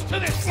can't lose to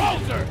this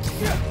soldier!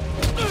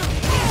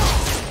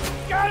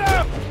 Get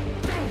him!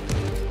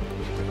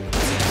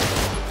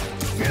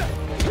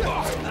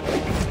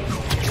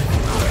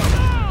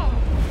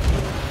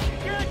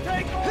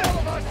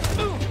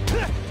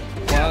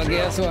 Well,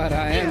 guess what?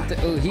 I am.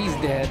 Oh, he's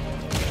dead.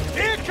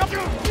 Here comes.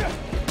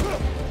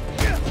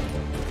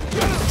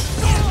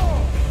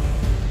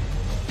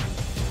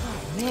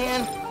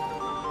 Man,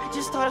 I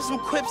just thought of some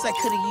quips I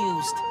could have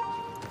used.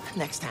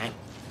 Next time.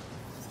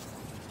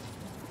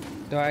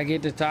 Do I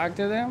get to talk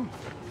to them?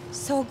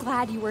 So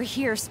glad you were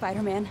here,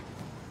 Spider-Man.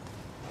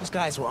 Those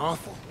guys were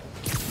awful.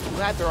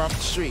 Glad they're off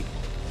the street.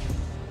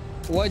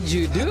 What'd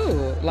you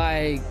do?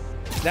 Like,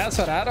 that's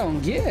what I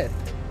don't get.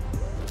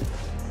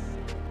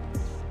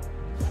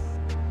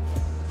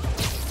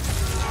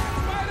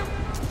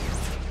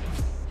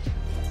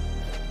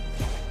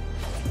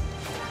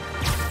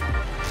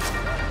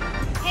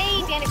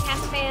 Hey,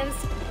 Danicast fans.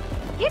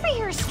 You ever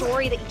hear a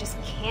story that you just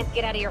can't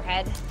get out of your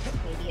head?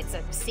 Maybe it's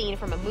a scene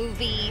from a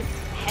movie,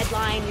 a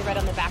headline you read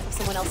on the back of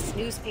someone else's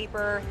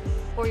newspaper,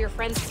 or your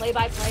friend's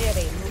play-by-play of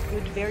a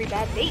good, very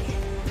bad date.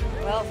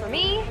 Well, for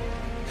me,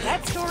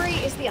 that story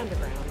is the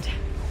Underground.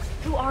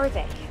 Who are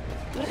they?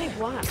 What do they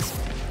want?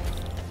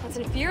 What's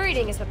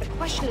infuriating is that the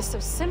question is so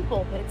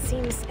simple, but it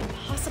seems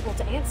impossible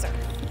to answer.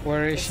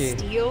 Where is she? They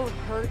steal,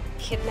 hurt,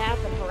 kidnap,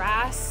 and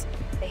harass.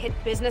 They hit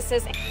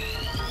businesses.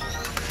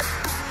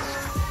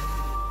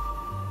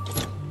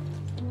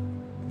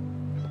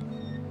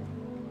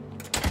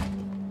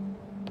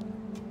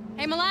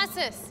 Hey,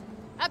 Molasses!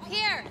 Up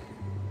here!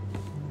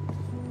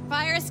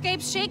 Fire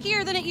escape's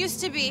shakier than it used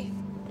to be.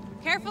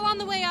 Careful on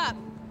the way up.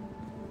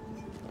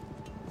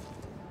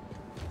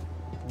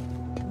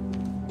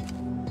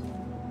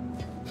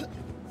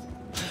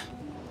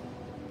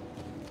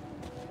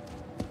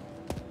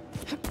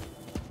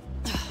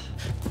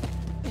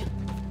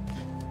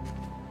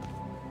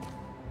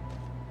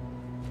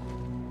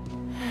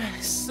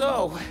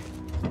 So,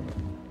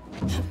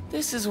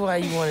 this is why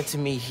you wanted to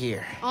meet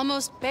here.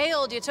 Almost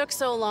bailed, you took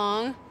so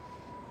long.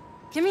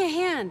 Give me a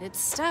hand, it's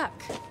stuck.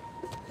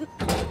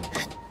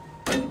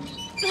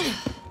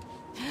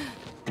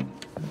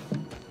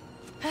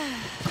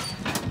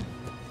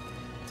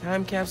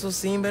 Time capsule's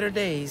seen better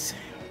days.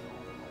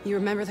 You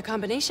remember the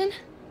combination?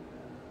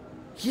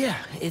 Yeah,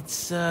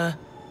 it's, man,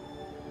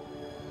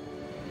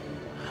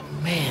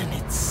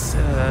 it's,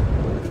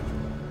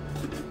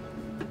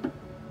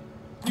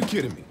 You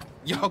kidding me?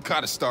 Y'all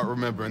gotta start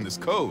remembering this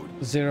code.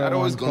 0, Not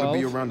always 1, gonna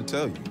be 12. around to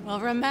tell you. We'll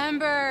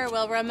remember,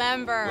 we'll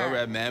remember. Well,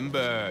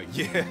 remember.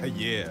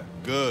 Yeah,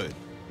 good.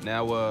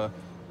 Now, what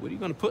are you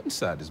gonna put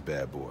inside this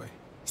bad boy?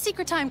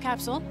 Secret time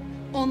capsule.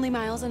 Only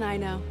Miles and I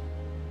know.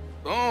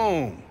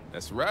 Boom!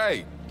 That's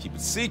right. Keep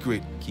it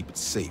secret, keep it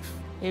safe.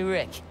 Hey,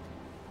 Rick,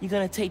 you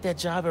gonna take that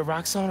job at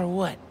Roxxon or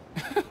what?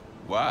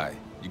 Why?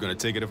 You gonna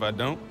take it if I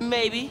don't?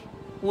 Maybe.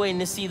 Waiting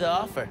to see the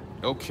offer.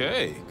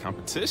 Okay,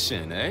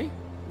 competition, eh?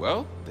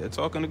 Well, they're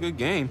talking a good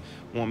game.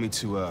 Want me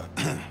to,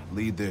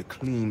 lead their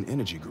clean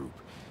energy group.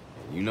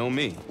 You know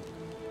me.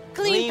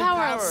 Clean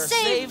power,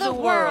 save the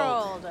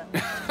world.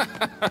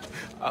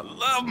 I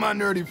love my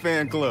nerdy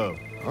fan club.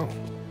 Oh,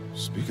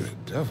 speak of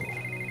the devil.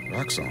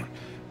 Roxxon.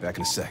 Back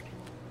in a sec.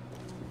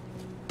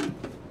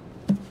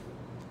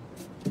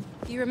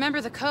 You remember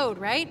the code,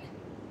 right?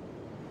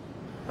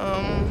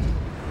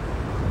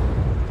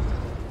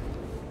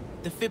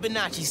 The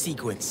Fibonacci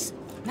sequence.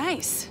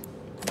 Nice.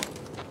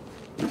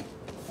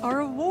 A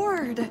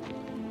reward.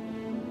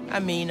 I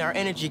mean, our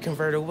energy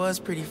converter was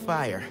pretty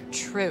fire.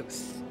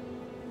 Truth.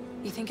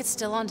 You think it's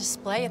still on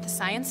display at the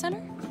Science Center?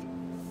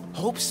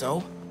 Hope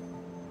so.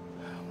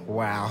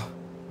 Wow.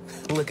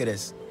 Look at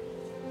this.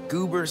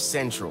 Goober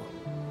Central.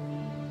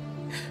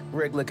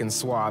 Rick looking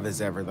suave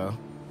as ever, though.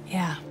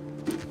 Yeah.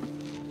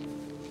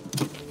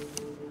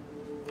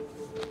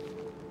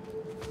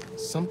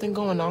 Something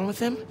going on with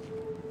him?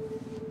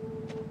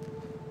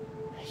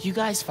 You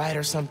guys fight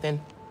or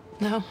something?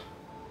 No.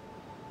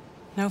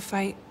 No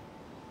fight.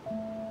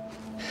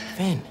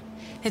 Finn.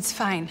 It's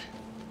fine.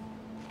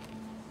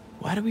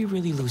 Why do we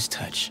really lose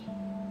touch?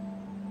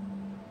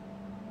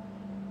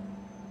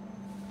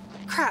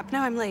 Crap,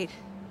 now I'm late.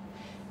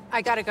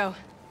 I gotta go.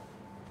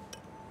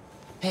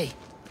 Hey,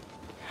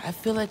 I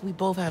feel like we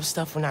both have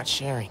stuff we're not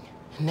sharing.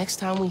 Next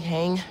time we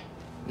hang,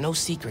 no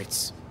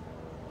secrets.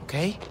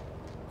 Okay?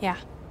 Yeah.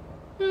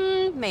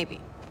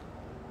 Maybe.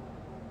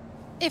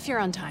 If you're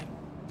on time.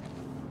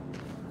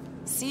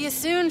 See you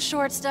soon,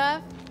 short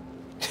stuff.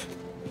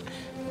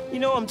 You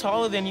know I'm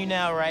taller than you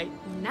now, right?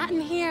 Not in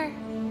here.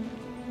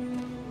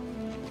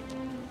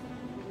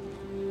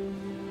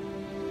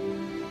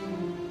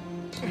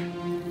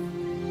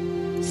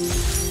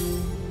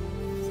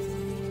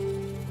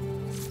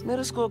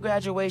 Middle school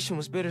graduation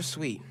was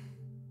bittersweet.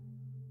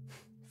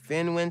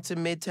 Finn went to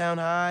Midtown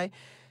High,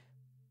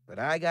 but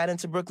I got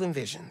into Brooklyn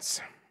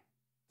Visions.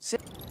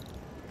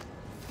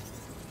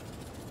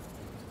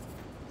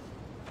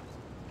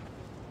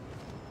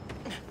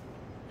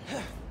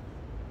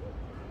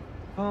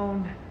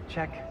 Phone,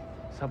 check.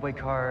 Subway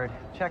card,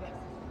 check.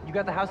 You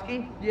got the house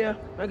key? Yeah,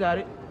 I got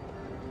it.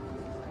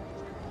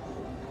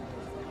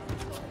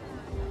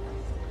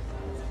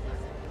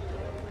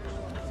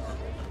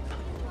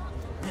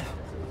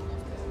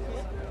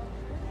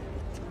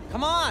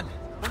 Come on!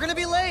 We're gonna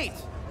be late!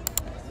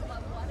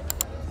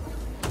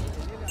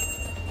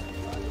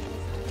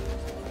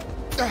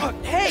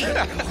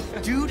 Hey!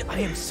 Dude, I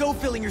am so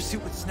filling your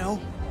suit with snow.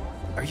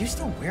 Are you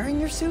still wearing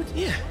your suit?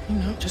 Yeah, you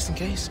know, just in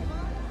case.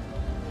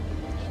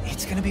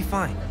 It's gonna be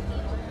fine.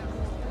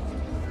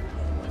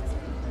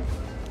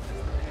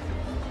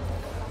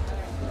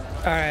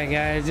 Alright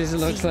guys, this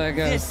looks like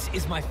a... This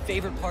is my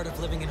favorite part of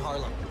living in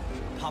Harlem.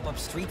 Pop-up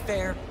street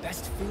fair,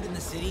 best food in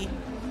the city,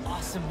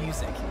 awesome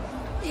music.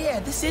 Yeah,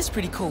 this is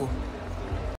pretty cool.